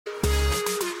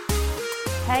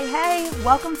Hey,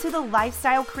 welcome to the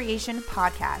Lifestyle Creation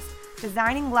Podcast,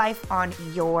 designing life on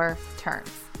your terms.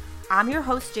 I'm your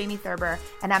host, Jamie Thurber,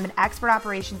 and I'm an expert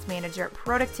operations manager,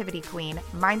 productivity queen,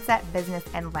 mindset, business,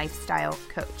 and lifestyle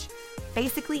coach.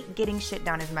 Basically, getting shit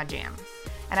done is my jam.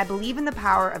 And I believe in the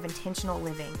power of intentional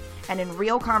living and in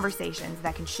real conversations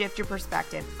that can shift your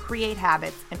perspective, create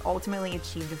habits, and ultimately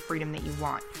achieve the freedom that you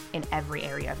want in every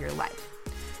area of your life.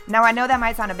 Now, I know that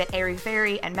might sound a bit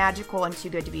airy-fairy and magical and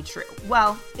too good to be true.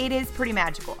 Well, it is pretty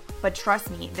magical, but trust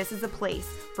me, this is a place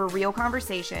for real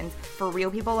conversations, for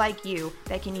real people like you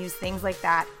that can use things like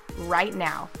that right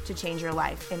now to change your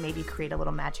life and maybe create a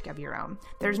little magic of your own.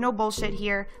 There's no bullshit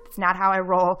here. It's not how I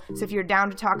roll. So if you're down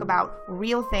to talk about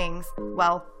real things,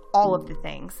 well, all of the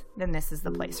things, then this is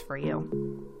the place for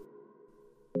you.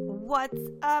 What's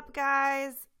up,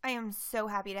 guys? I am so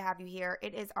happy to have you here.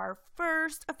 It is our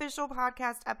first official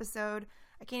podcast episode.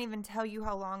 I can't even tell you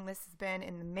how long this has been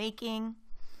in the making.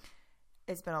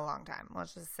 It's been a long time,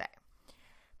 let's just say.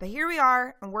 But here we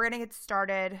are, and we're going to get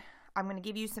started. I'm going to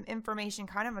give you some information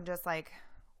kind of just like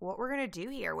what we're going to do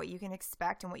here, what you can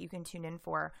expect and what you can tune in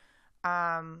for.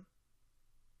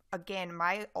 Again,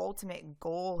 my ultimate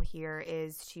goal here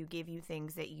is to give you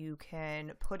things that you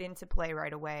can put into play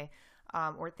right away.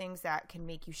 Or things that can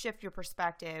make you shift your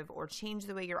perspective or change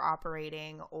the way you're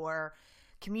operating or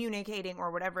communicating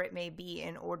or whatever it may be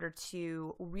in order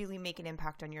to really make an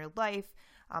impact on your life.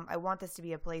 I want this to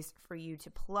be a place for you to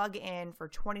plug in for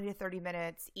 20 to 30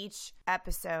 minutes each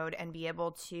episode and be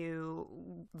able to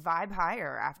vibe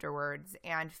higher afterwards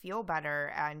and feel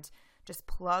better and just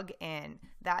plug in.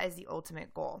 That is the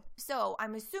ultimate goal. So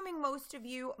I'm assuming most of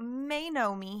you may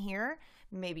know me here.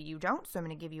 Maybe you don't. So I'm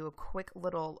going to give you a quick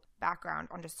little background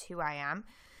on just who I am.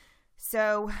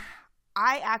 So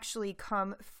I actually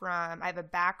I have a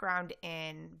background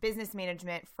in business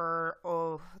management for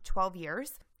 12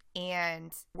 years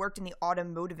and worked in the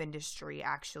automotive industry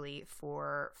actually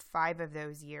for 5 of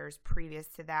those years. Previous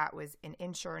to that was an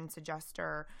insurance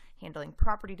adjuster handling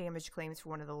property damage claims for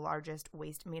one of the largest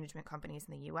waste management companies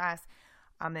in the U.S.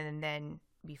 And then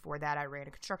before that, I ran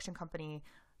a construction company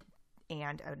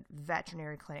and a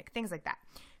veterinary clinic, things like that.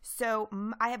 So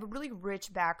I have a really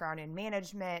rich background in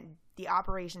management, the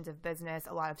operations of business,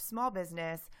 a lot of small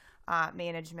business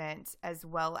management, as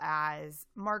well as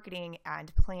marketing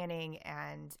and planning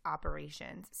and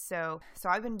operations. So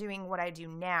I've been doing what I do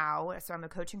now. So I'm a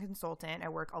coach and consultant. I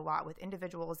work a lot with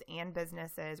individuals and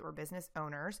businesses or business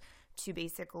owners to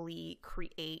basically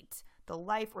create the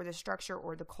life or the structure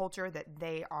or the culture that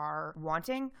they are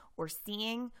wanting or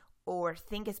seeing or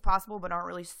think is possible but aren't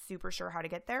really super sure how to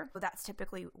get there. So that's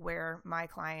typically where my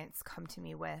clients come to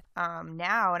me with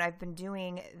now. And I've been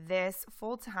doing this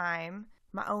full-time,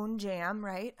 my own jam,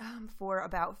 right, for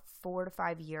about 4 to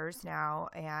 5 years now.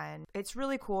 And it's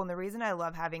really cool. And the reason I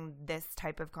love having this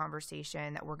type of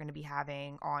conversation that we're going to be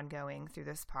having ongoing through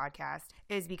this podcast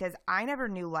is because I never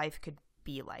knew life could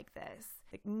be like this.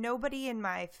 Like nobody in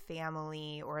my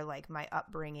family or like my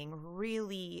upbringing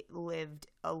really lived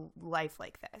a life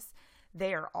like this.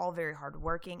 They are all very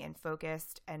hardworking and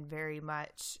focused and very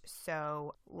much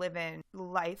so living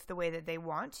life the way that they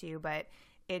want to, but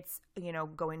it's,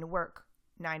 going to work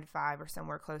 9 to 5 or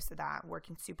somewhere close to that,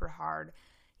 working super hard,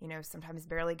 sometimes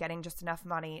barely getting just enough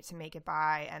money to make it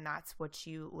by, and that's what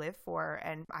you live for.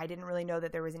 And I didn't really know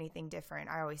that there was anything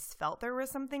different. I always felt there was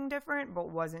something different,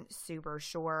 but wasn't super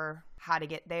sure how to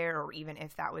get there, or even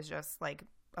if that was just like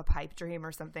a pipe dream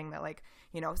or something that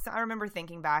so I remember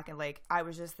thinking back and I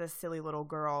was just this silly little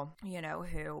girl,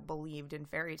 who believed in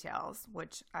fairy tales,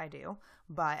 which I do.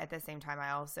 But at the same time,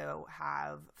 I also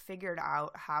have figured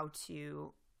out how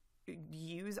to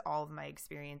use all of my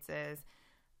experiences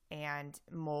and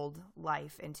mold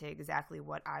life into exactly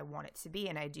what I want it to be.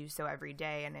 And I do so every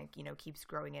day, and it, keeps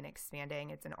growing and expanding.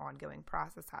 It's an ongoing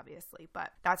process, obviously.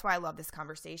 But that's why I love this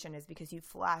conversation, is because you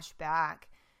flash back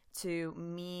to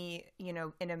me, in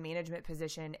a management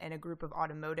position in a group of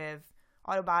automotive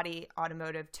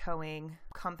towing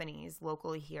companies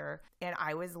locally here. And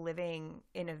I was living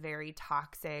in a very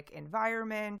toxic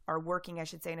environment, or working, I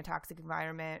should say, in a toxic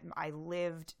environment. I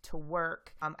lived to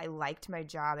work. I liked my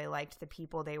job. I liked the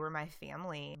people. They were my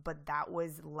family. But that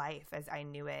was life as I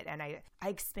knew it. And I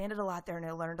expanded a lot there, and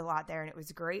I learned a lot there, and it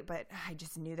was great, but I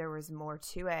just knew there was more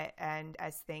to it. And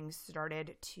as things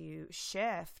started to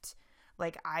shift,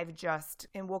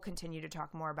 and we'll continue to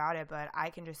talk more about it, but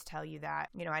I can just tell you that,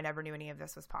 I never knew any of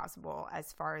this was possible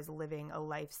as far as living a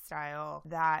lifestyle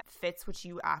that fits what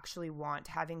you actually want,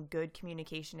 having good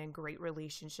communication and great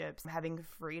relationships, having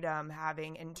freedom,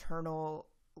 having internal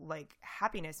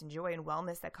happiness and joy and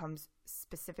wellness that comes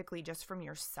specifically just from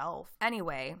yourself.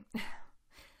 Anyway,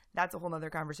 that's a whole nother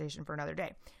conversation for another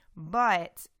day.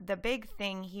 But the big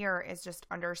thing here is just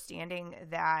understanding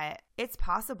that it's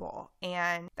possible,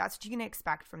 and that's what you can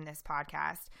expect from this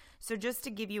podcast. So just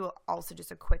to give you also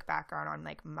just a quick background on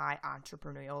like my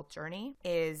entrepreneurial journey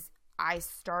is I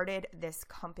started this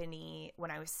company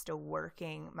when I was still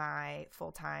working my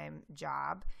full-time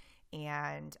job,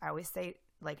 and I always say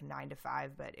like 9 to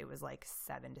 5, but it was like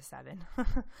 7 to 7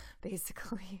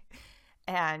 basically.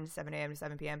 And 7 a.m. to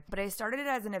 7 p.m. But I started it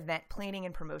as an event planning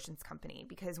and promotions company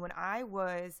because when I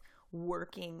was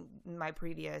working my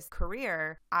previous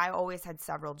career, I always had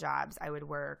several jobs. I would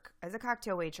work as a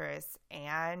cocktail waitress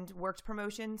and worked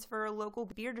promotions for a local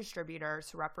beer distributor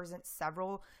to represent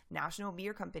several national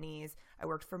beer companies. I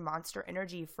worked for Monster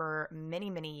Energy for many,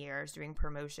 many years doing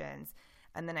promotions.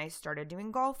 And then I started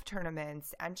doing golf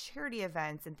tournaments and charity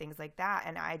events and things like that.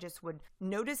 And I just would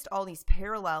notice all these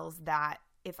parallels that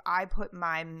if I put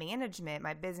my management,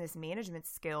 my business management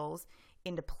skills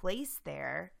into place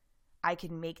there, I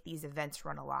can make these events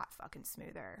run a lot fucking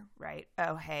smoother, right?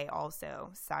 Oh, hey,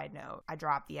 also, side note, I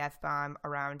drop the F-bomb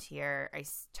around here. I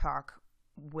talk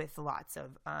with lots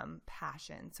of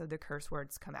passion, so the curse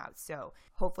words come out. So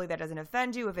hopefully that doesn't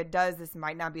offend you. If it does, this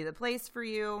might not be the place for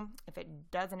you. If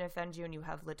it doesn't offend you and you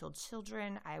have little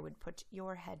children, I would put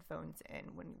your headphones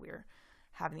in when we're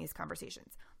having these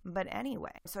conversations. But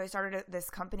anyway, so I started this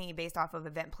company based off of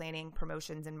event planning,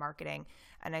 promotions, and marketing.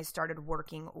 And I started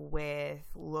working with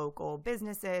local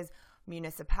businesses,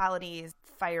 municipalities,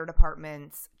 fire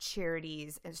departments,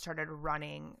 charities, and started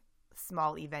running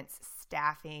small events,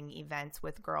 staffing events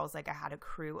with girls. Like I had a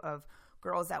crew of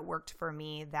girls that worked for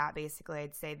me that basically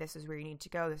I'd say, this is where you need to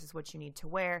go. This is what you need to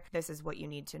wear. This is what you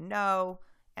need to know.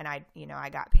 And I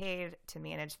got paid to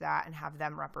manage that and have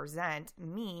them represent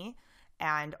me.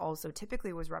 And also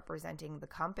typically was representing the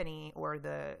company or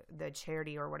the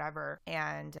charity or whatever.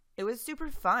 And it was super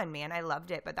fun, man. I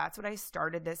loved it. But that's what I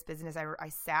started this business. I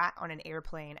sat on an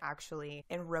airplane actually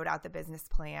and wrote out the business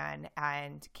plan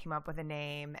and came up with a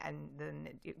name. And then,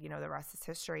 the rest is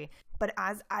history. But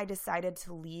as I decided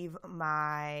to leave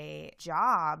my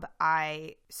job,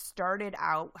 I started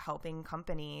out helping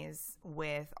companies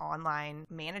with online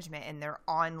management and their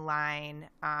online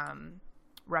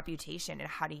reputation and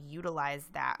how to utilize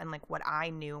that and like what I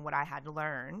knew and what I had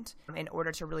learned in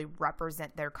order to really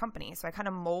represent their company. So I kind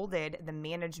of molded the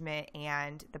management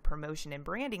and the promotion and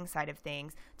branding side of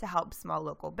things to help small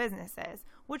local businesses,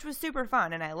 which was super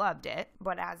fun and I loved it.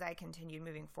 But as I continued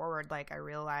moving forward, like I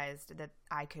realized that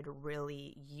I could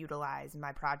really utilize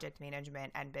my project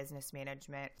management and business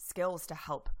management skills to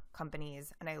help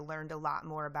companies. And I learned a lot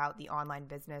more about the online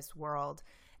business world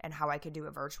and how I could do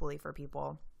it virtually for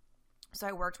people. So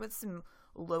I worked with some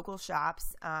local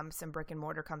shops, some brick and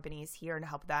mortar companies here and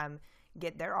help them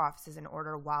get their offices in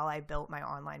order while I built my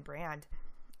online brand.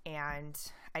 And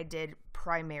I did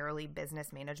primarily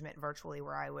business management virtually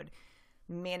where I would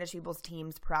manage people's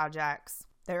teams, projects,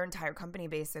 their entire company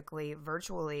basically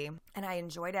virtually. And I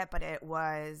enjoyed it, but it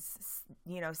was,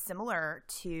 similar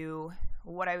to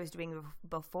what I was doing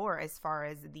before as far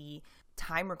as the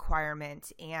time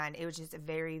requirement. And it was just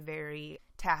very, very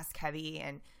task heavy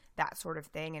and that sort of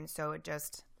thing. And so it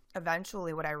just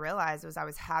eventually what I realized was I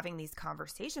was having these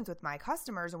conversations with my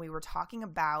customers and we were talking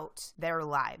about their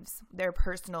lives, their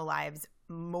personal lives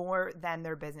more than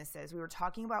their businesses. We were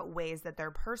talking about ways that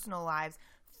their personal lives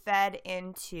fed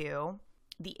into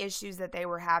the issues that they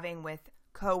were having with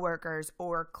coworkers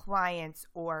or clients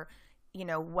or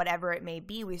whatever it may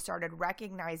be. We started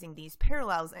recognizing these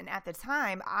parallels. And at the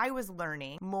time, I was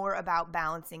learning more about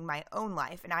balancing my own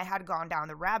life. And I had gone down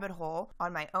the rabbit hole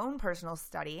on my own personal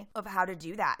study of how to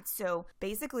do that. So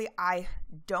basically, I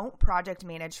don't project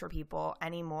manage for people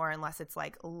anymore unless it's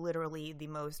like literally the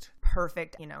most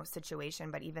perfect,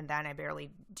 situation. But even then, I barely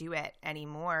do it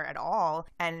anymore at all.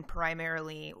 And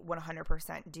primarily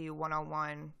 100% do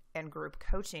one-on-one and group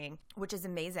coaching, which is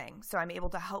amazing. So I'm able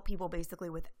to help people basically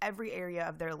with every area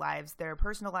of their lives, their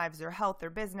personal lives, their health, their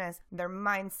business, their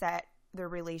mindset, their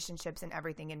relationships, and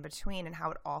everything in between and how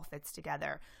it all fits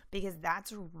together. Because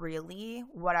that's really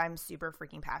what I'm super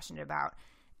freaking passionate about.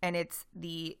 And it's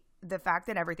the fact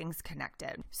that everything's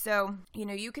connected. So,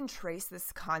 you can trace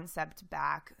this concept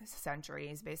back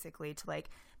centuries basically to like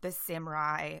the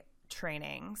samurai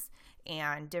trainings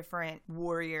and different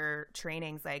warrior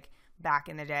trainings like back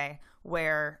in the day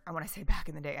where, I want to say back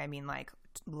in the day, I mean like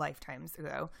lifetimes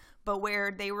ago, but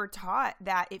where they were taught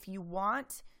that if you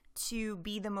want to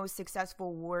be the most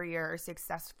successful warrior or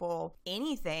successful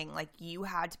anything, like you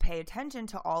had to pay attention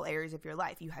to all areas of your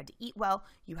life. You had to eat well,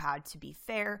 you had to be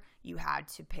fair, you had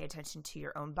to pay attention to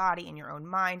your own body and your own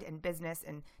mind and business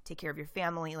and take care of your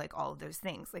family, like all of those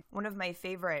things. Like one of my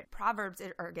favorite proverbs,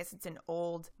 or I guess it's an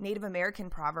old Native American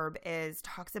proverb,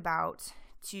 talks about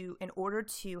in order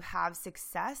to have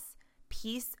success,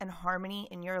 peace, and harmony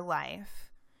in your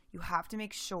life, you have to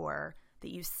make sure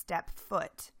that you step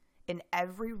foot in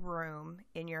every room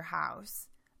in your house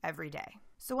every day.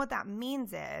 So what that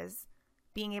means is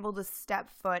being able to step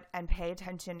foot and pay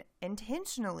attention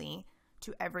intentionally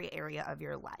to every area of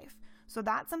your life. So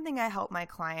that's something I help my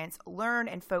clients learn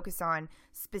and focus on,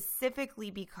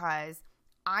 specifically because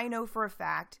I know for a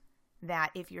fact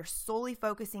that if you're solely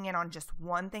focusing in on just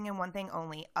one thing and one thing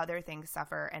only, other things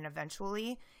suffer, and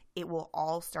eventually it will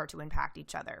all start to impact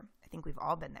each other. I think we've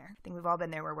all been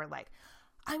there. Where we're like,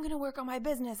 I'm going to work on my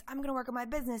business.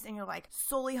 And you're like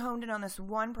solely honed in on this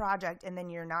one project, and then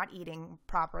you're not eating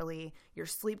properly. Your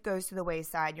sleep goes to the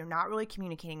wayside. You're not really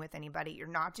communicating with anybody. You're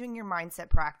not doing your mindset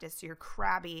practice. So you're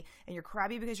crabby, and you're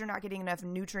crabby because you're not getting enough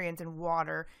nutrients and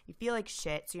water. You feel like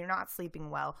shit. So you're not sleeping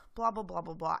well, blah, blah, blah,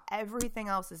 blah, blah. Everything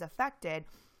else is affected,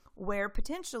 where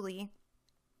potentially,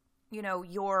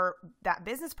 that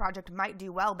business project might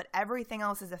do well, but everything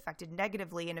else is affected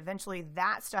negatively. And eventually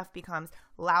that stuff becomes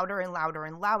louder and louder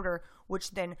and louder,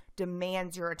 which then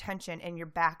demands your attention, and you're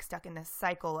back stuck in this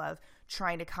cycle of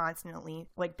trying to constantly,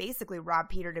 like, basically rob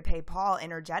Peter to pay Paul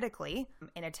energetically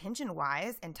and attention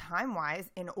wise and time wise,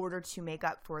 in order to make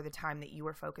up for the time that you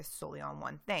were focused solely on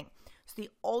one thing. So the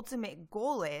ultimate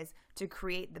goal is to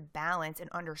create the balance and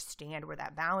understand where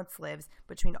that balance lives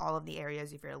between all of the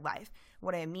areas of your life.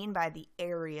 What I mean by the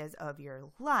areas of your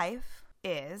life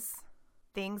is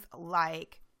things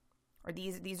like, or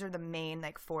these are the main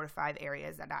 4 to 5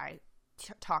 areas that I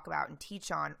talk about and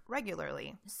teach on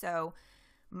regularly. So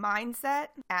mindset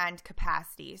and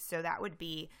capacity. So that would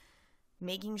be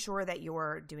making sure that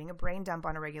you're doing a brain dump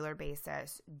on a regular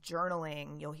basis,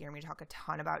 journaling. You'll hear me talk a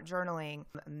ton about journaling,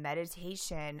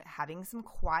 meditation, having some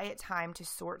quiet time to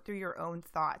sort through your own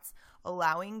thoughts,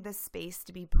 allowing the space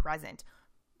to be present,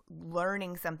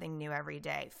 learning something new every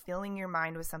day, filling your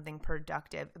mind with something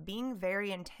productive, being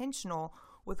very intentional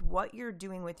with what you're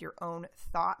doing with your own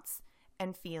thoughts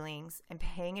and feelings and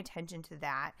paying attention to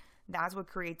that. That's what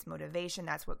creates motivation.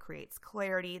 That's what creates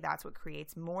clarity. That's what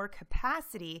creates more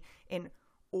capacity in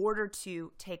order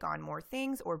to take on more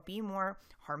things or be more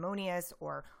harmonious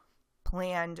or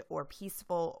planned or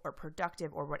peaceful or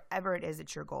productive or whatever it is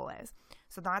that your goal is.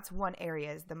 So that's one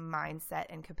area, is the mindset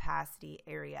and capacity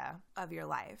area of your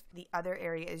life. The other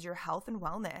area is your health and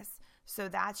wellness. So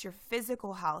that's your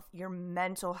physical health, your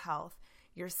mental health,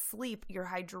 your sleep, your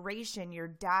hydration, your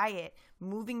diet,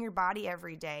 moving your body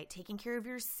every day, taking care of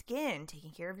your skin,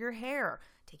 taking care of your hair,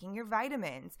 taking your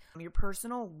vitamins, your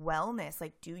personal wellness.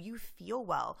 Like, do you feel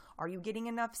well? Are you getting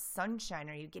enough sunshine?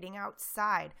 Are you getting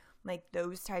outside? Like,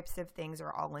 those types of things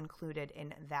are all included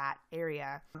in that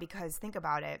area. Because think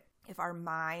about it, if our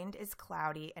mind is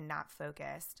cloudy and not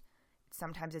focused,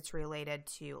 sometimes it's related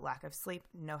to lack of sleep,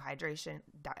 no hydration,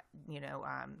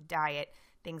 diet,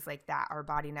 things like that, our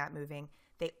body not moving.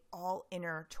 They all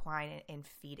intertwine and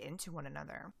feed into one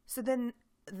another. So then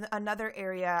another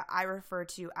area I refer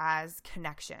to as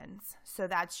connections. So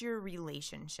that's your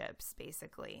relationships,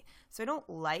 basically. So I don't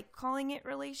like calling it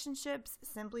relationships,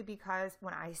 simply because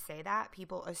when I say that,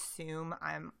 people assume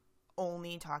I'm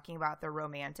only talking about the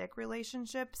romantic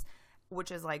relationships,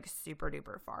 which is super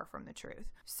duper far from the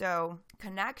truth. So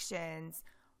connections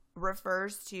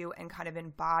refers to and kind of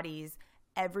embodies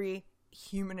every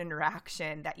human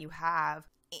interaction that you have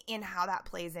in how that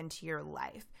plays into your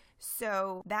life.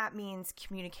 So that means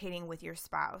communicating with your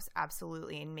spouse,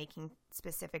 absolutely, and making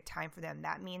specific time for them.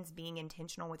 That means being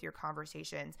intentional with your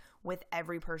conversations with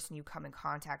every person you come in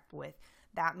contact with.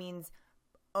 That means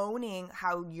owning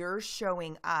how you're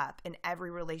showing up in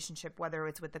every relationship, whether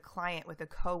it's with a client, with a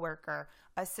coworker,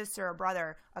 a sister, a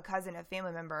brother, a cousin, a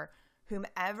family member,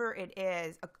 whomever it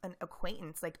is, an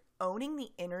acquaintance, owning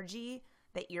the energy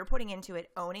that you're putting into it,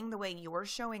 owning the way you're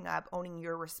showing up, owning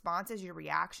your responses, your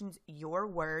reactions, your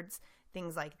words,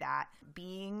 things like that.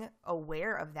 Being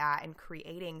aware of that and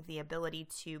creating the ability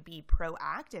to be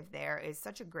proactive there is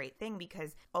such a great thing,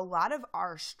 because a lot of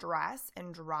our stress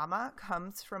and drama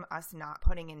comes from us not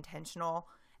putting intentional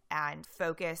and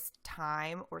focused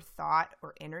time or thought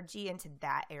or energy into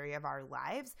that area of our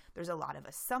lives. There's a lot of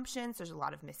assumptions, there's a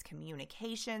lot of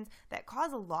miscommunications that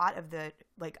cause a lot of the,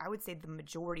 I would say the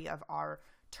majority of our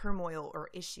turmoil or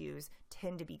issues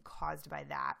tend to be caused by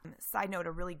that. Side note,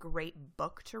 a really great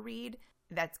book to read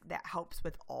that helps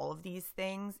with all of these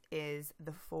things is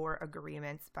The 4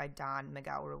 Agreements by Don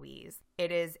Miguel Ruiz.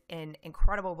 It is an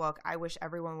incredible book. I wish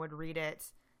everyone would read it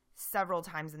several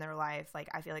times in their life. Like,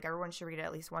 I feel like everyone should read it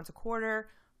at least once a quarter,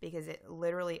 because it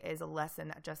literally is a lesson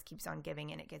that just keeps on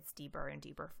giving, and it gets deeper and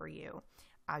deeper for you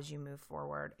as you move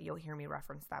forward. You'll hear me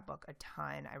reference that book a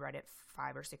ton. I read it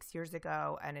 5 or 6 years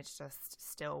ago, and it's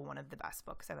just still one of the best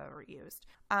books I've ever used.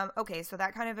 Okay, so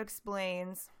that kind of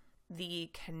explains the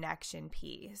connection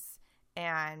piece.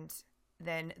 And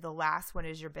then the last one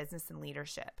is your business and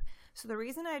leadership. So the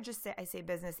reason I say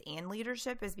business and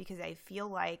leadership is because I feel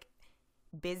like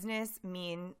business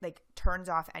turns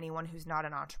off anyone who's not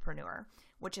an entrepreneur,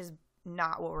 which is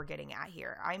not what we're getting at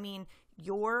here. I mean,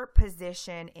 your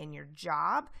position in your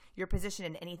job, your position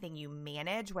in anything you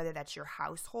manage, whether that's your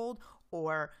household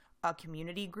or a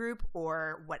community group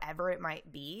or whatever it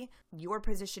might be, your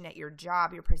position at your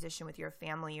job, your position with your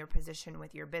family, your position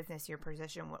with your business, your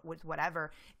position with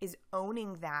whatever, is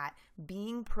owning that,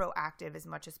 being proactive as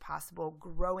much as possible,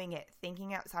 growing it,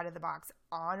 thinking outside of the box,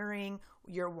 honoring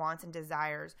your wants and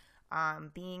desires,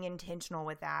 being intentional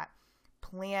with that,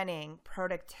 planning,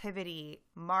 productivity,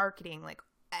 marketing, like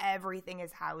everything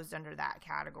is housed under that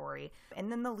category.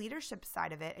 And then the leadership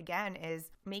side of it, again,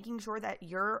 is making sure that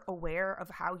you're aware of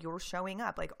how you're showing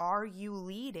up. Like, are you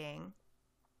leading,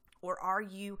 or are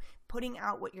you putting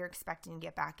out what you're expecting to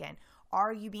get back in?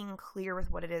 Are you being clear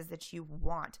with what it is that you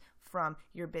want from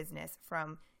your business,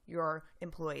 from your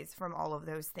employees, from all of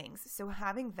those things? So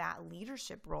having that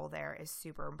leadership role there is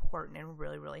super important and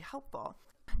really, really helpful.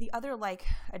 The other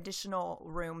additional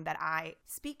room that I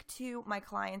speak to my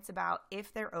clients about,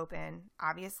 if they're open,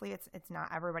 obviously it's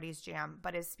not everybody's jam,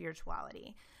 but is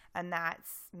spirituality. And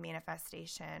that's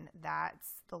manifestation,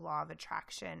 that's the law of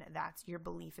attraction, that's your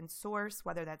belief in source,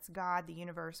 whether that's God, the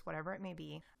universe, whatever it may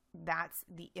be. That's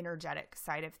the energetic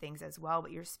side of things as well,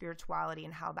 but your spirituality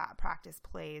and how that practice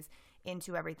plays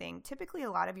into everything. Typically, a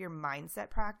lot of your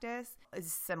mindset practice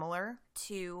is similar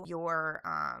to your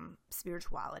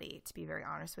spirituality, to be very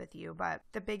honest with you. But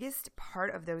the biggest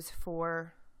part of those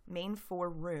main four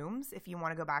rooms, if you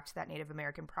want to go back to that Native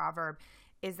American proverb,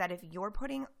 is that if you're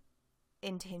putting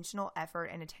intentional effort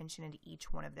and attention into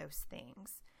each one of those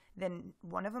things, then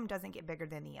one of them doesn't get bigger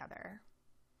than the other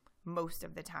most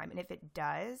of the time. And if it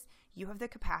does, you have the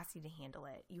capacity to handle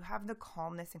it. You have the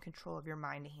calmness and control of your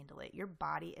mind to handle it. Your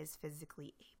body is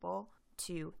physically able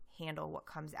to handle what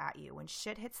comes at you. When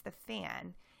shit hits the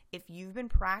fan, if you've been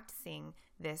practicing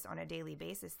this on a daily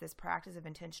basis, this practice of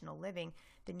intentional living,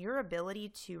 then your ability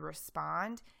to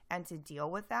respond and to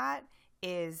deal with that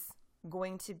is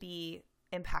going to be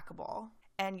impeccable.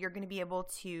 And you're going to be able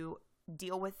to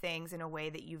deal with things in a way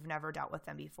that you've never dealt with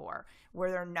them before,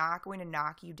 where they're not going to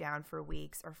knock you down for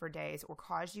weeks or for days or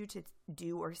cause you to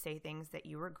do or say things that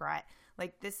you regret.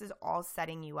 Like, this is all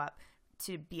setting you up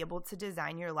to be able to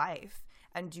design your life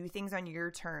and do things on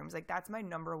your terms. Like, that's my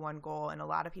number one goal. And a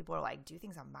lot of people are like, do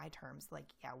things on my terms. Like,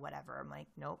 yeah, whatever. I'm like,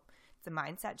 nope. It's a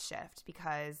mindset shift,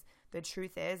 because the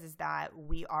truth is that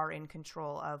we are in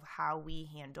control of how we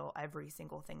handle every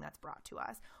single thing that's brought to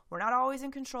us. We're not always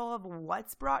in control of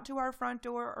what's brought to our front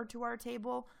door or to our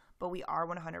table, but we are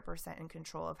 100% in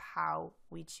control of how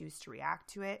we choose to react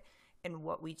to it and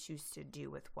what we choose to do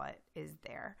with what is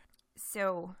there.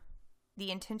 So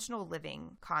the intentional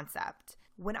living concept,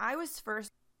 when I was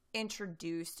first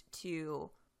introduced to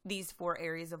these 4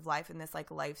 areas of life and this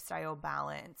lifestyle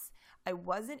balance, I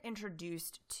wasn't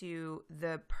introduced to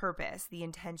the purpose, the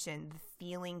intention, the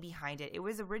feeling behind it. It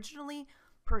was originally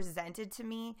presented to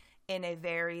me in a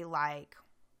very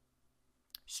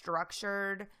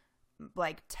structured,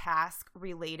 task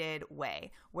related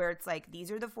way, where it's these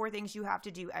are the 4 things you have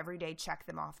to do every day, check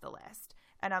them off the list.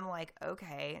 And I'm like,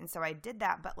 okay. And so I did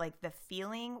that, but the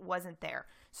feeling wasn't there.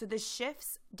 So the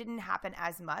shifts didn't happen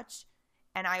as much.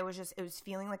 And it was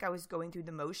feeling like I was going through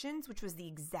the motions, which was the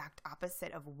exact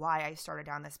opposite of why I started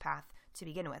down this path to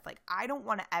begin with. I don't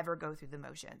want to ever go through the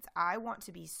motions. I want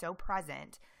to be so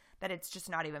present that it's just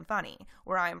not even funny,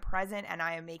 where I am present and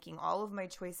I am making all of my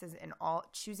choices and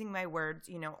choosing my words,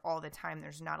 all the time.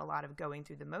 There's not a lot of going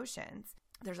through the motions.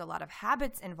 There's a lot of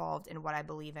habits involved in what I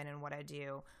believe in and what I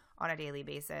do on a daily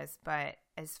basis. But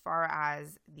as far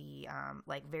as the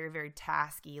very, very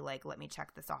tasky, let me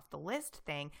check this off the list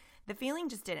thing, the feeling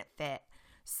just didn't fit.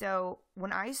 So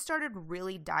when I started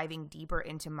really diving deeper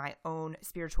into my own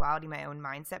spirituality, my own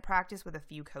mindset practice with a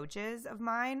few coaches of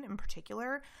mine in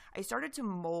particular, I started to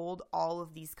mold all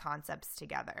of these concepts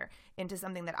together into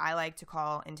something that I like to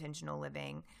call intentional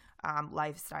living,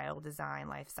 lifestyle design,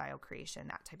 lifestyle creation,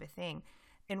 that type of thing.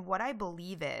 And what I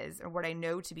believe is, or what I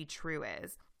know to be true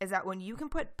is that when you can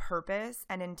put purpose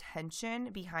and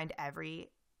intention behind every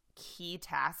key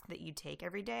task that you take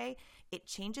every day, it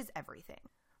changes everything.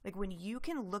 Like when you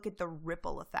can look at the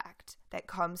ripple effect that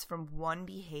comes from one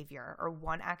behavior or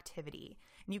one activity,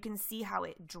 and you can see how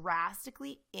it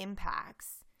drastically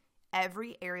impacts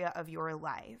every area of your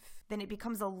life, then it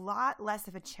becomes a lot less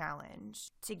of a challenge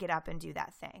to get up and do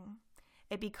that thing.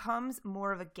 It becomes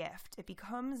more of a gift. It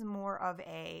becomes more of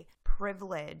a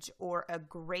privilege or a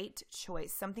great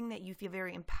choice, something that you feel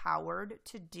very empowered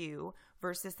to do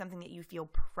versus something that you feel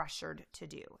pressured to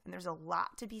do. And there's a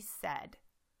lot to be said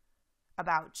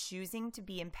about choosing to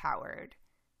be empowered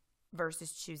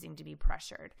versus choosing to be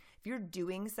pressured. If you're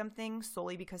doing something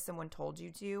solely because someone told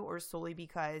you to or solely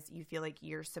because you feel like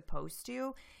you're supposed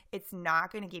to, it's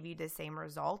not going to give you the same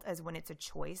result as when it's a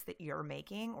choice that you're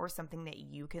making or something that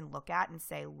you can look at and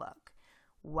say, look,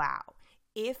 wow,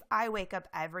 if I wake up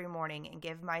every morning and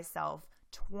give myself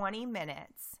 20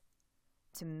 minutes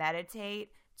to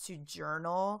meditate, to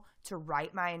journal, to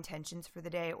write my intentions for the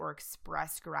day or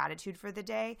express gratitude for the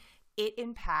day, it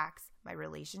impacts my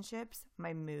relationships,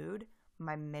 my mood,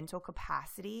 my mental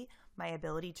capacity, my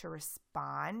ability to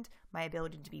respond, my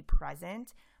ability to be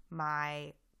present,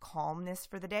 my calmness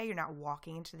for the day. You're not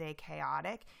walking into the day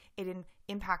chaotic. It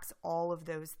impacts all of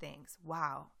those things.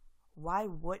 Wow. Why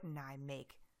wouldn't I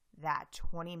make that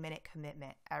 20-minute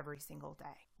commitment every single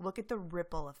day? Look at the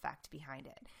ripple effect behind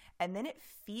it. And then it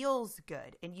feels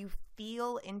good and you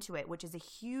feel into it, which is a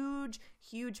huge,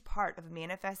 huge part of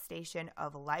manifestation,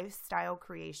 of lifestyle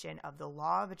creation, of the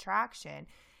law of attraction,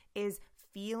 is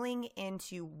feeling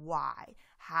into why,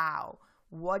 how,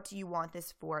 what do you want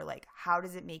this for? Like, how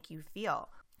does it make you feel?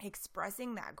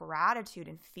 Expressing that gratitude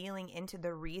and feeling into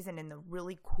the reason and the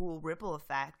really cool ripple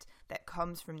effect that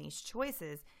comes from these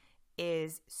choices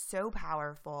is so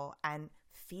powerful and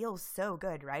feels so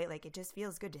good, right? Like it just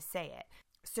feels good to say it.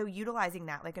 So utilizing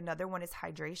that, like another one is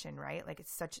hydration, right? Like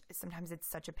sometimes it's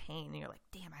such a pain and you're like,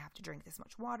 damn, I have to drink this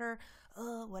much water.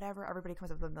 Whatever. Everybody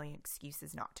comes up with a million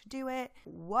excuses not to do it.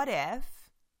 What if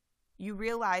you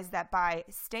realize that by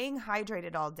staying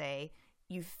hydrated all day,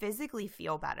 you physically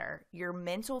feel better. Your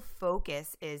mental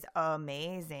focus is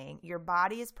amazing. Your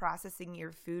body is processing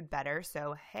your food better.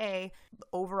 So, hey,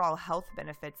 overall health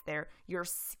benefits there. Your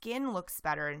skin looks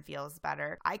better and feels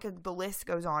better. The list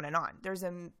goes on and on. There's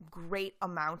a great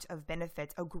amount of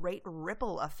benefits, a great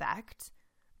ripple effect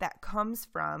that comes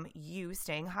from you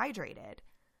staying hydrated.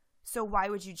 So why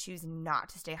would you choose not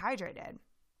to stay hydrated?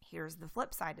 Here's the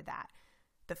flip side of that.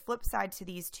 The flip side to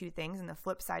these two things and the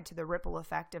flip side to the ripple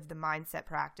effect of the mindset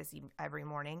practice every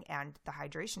morning and the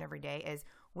hydration every day is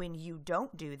when you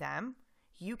don't do them,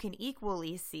 you can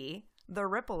equally see the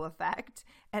ripple effect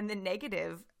and the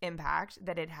negative impact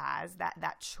that it has,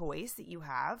 that choice that you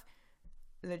have,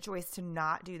 the choice to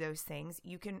not do those things.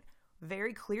 You can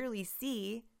very clearly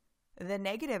see the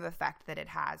negative effect that it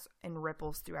has and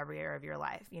ripples through every area of your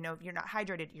life. You know, if you're not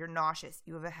hydrated, you're nauseous,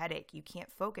 you have a headache, you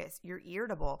can't focus, you're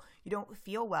irritable, you don't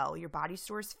feel well, your body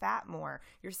stores fat more,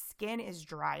 your skin is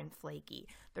dry and flaky.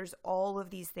 There's all of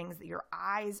these things that your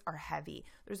eyes are heavy.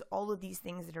 There's all of these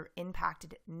things that are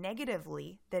impacted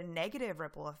negatively, the negative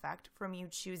ripple effect from you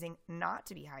choosing not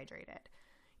to be hydrated.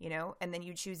 You know, and then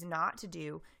you choose not to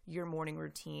do your morning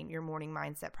routine, your morning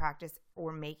mindset practice,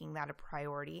 or making that a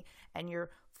priority, and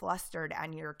you're flustered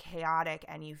and you're chaotic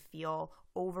and you feel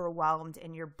overwhelmed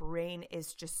and your brain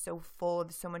is just so full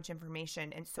of so much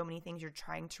information and so many things you're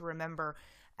trying to remember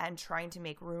and trying to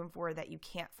make room for, that you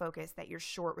can't focus, that you're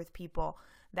short with people,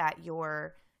 that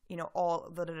you're,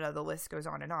 all the list goes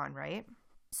on and on, right?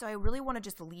 So I really want to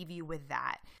just leave you with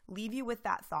that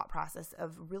thought process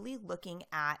of really looking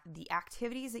at the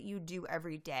activities that you do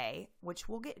every day, which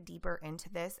we'll get deeper into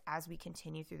this as we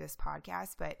continue through this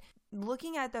podcast, but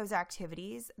looking at those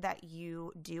activities that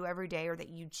you do every day or that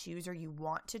you choose or you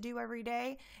want to do every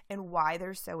day and why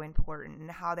they're so important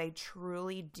and how they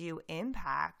truly do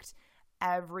impact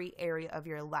every area of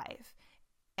your life.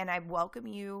 And I welcome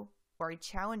you, or I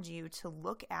challenge you to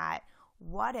look at,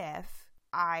 what if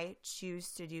I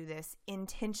choose to do this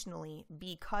intentionally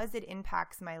because it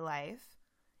impacts my life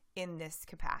in this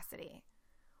capacity?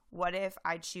 What if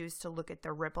I choose to look at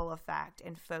the ripple effect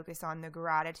and focus on the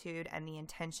gratitude and the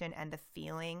intention and the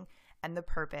feeling and the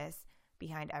purpose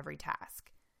behind every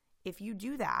task? If you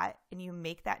do that and you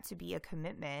make that to be a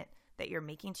commitment that you're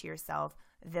making to yourself,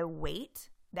 the weight,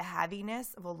 the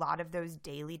heaviness of a lot of those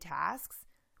daily tasks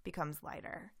becomes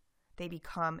lighter. They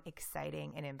become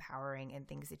exciting and empowering and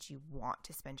things that you want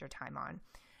to spend your time on.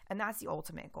 And that's the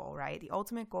ultimate goal, right? The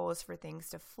ultimate goal is for things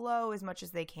to flow as much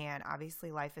as they can. Obviously,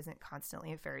 life isn't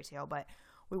constantly a fairy tale, but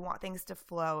We want things to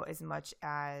flow as much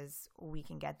as we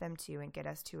can get them to and get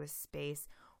us to a space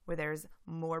where there's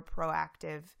more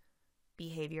proactive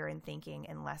behavior and thinking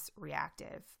and less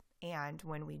reactive. And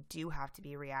when we do have to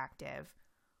be reactive,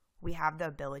 we have the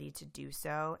ability to do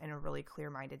so in a really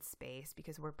clear-minded space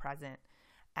because we're present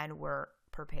and we're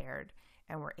prepared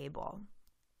and we're able.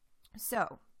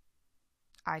 So,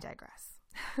 I digress.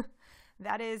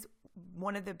 That is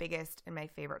one of the biggest and my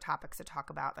favorite topics to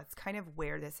talk about. That's kind of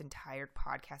where this entire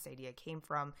podcast idea came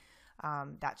from.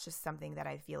 That's just something that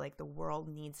I feel like the world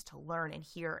needs to learn and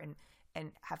hear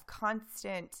and have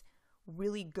constant,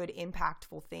 really good,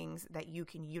 impactful things that you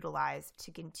can utilize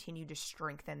to continue to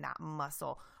strengthen that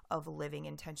muscle of living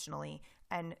intentionally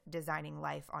and designing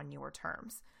life on your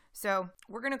terms. So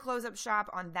we're going to close up shop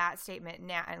on that statement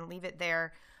now and leave it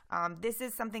there. This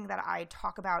is something that I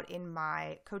talk about in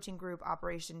my coaching group,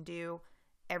 Operation Do.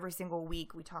 Every single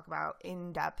week, we talk about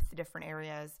in-depth different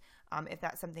areas. If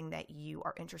that's something that you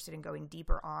are interested in going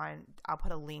deeper on, I'll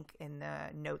put a link in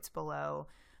the notes below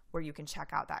where you can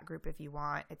check out that group if you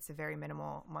want. It's a very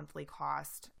minimal monthly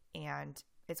cost, and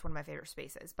it's one of my favorite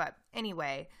spaces. But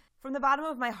anyway, from the bottom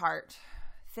of my heart,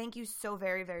 thank you so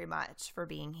very, very much for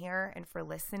being here and for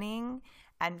listening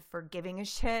and for giving a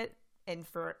shit and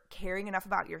for caring enough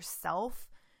about yourself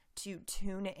to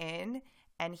tune in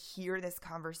and hear this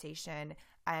conversation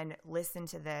and listen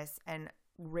to this and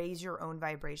raise your own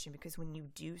vibration, because when you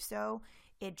do so,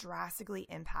 it drastically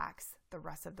impacts the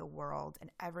rest of the world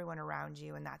and everyone around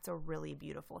you, and that's a really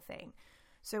beautiful thing.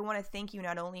 So I want to thank you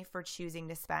not only for choosing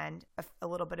to spend a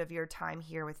little bit of your time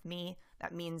here with me,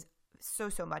 that means so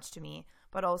much to me,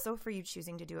 but also for you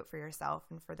choosing to do it for yourself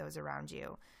and for those around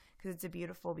you, because it's a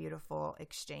beautiful, beautiful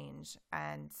exchange,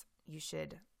 and you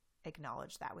should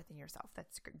acknowledge that within yourself.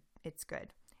 That's good. It's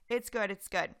good. It's good. It's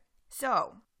good.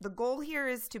 So the goal here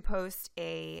is to post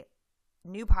a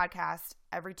new podcast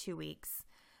every 2 weeks.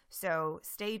 So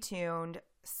stay tuned,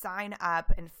 sign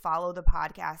up, and follow the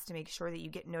podcast to make sure that you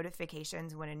get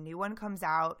notifications when a new one comes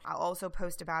out. I'll also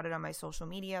post about it on my social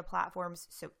media platforms.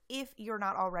 So if you're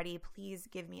not already, please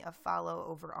give me a follow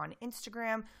over on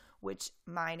Instagram, which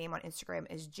my name on Instagram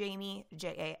is Jamie,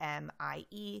 Jamie,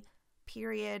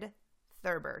 Thurber,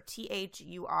 Thurber.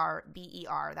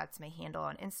 That's my handle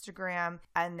on Instagram.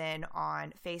 And then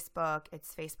on Facebook,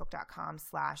 it's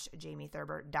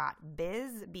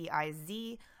facebook.com/jamiethurber.biz,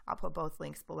 B-I-Z. I'll put both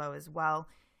links below as well.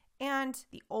 And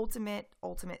the ultimate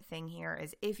thing here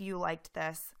is, if you liked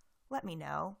this, let me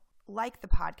know. Like the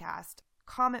podcast,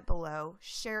 comment below,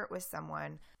 share it with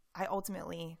someone. I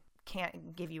ultimately can't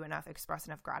express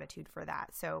enough gratitude for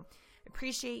that. So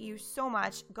appreciate you so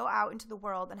much. Go out into the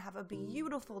world and have a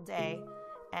beautiful day,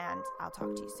 and I'll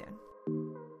talk to you soon.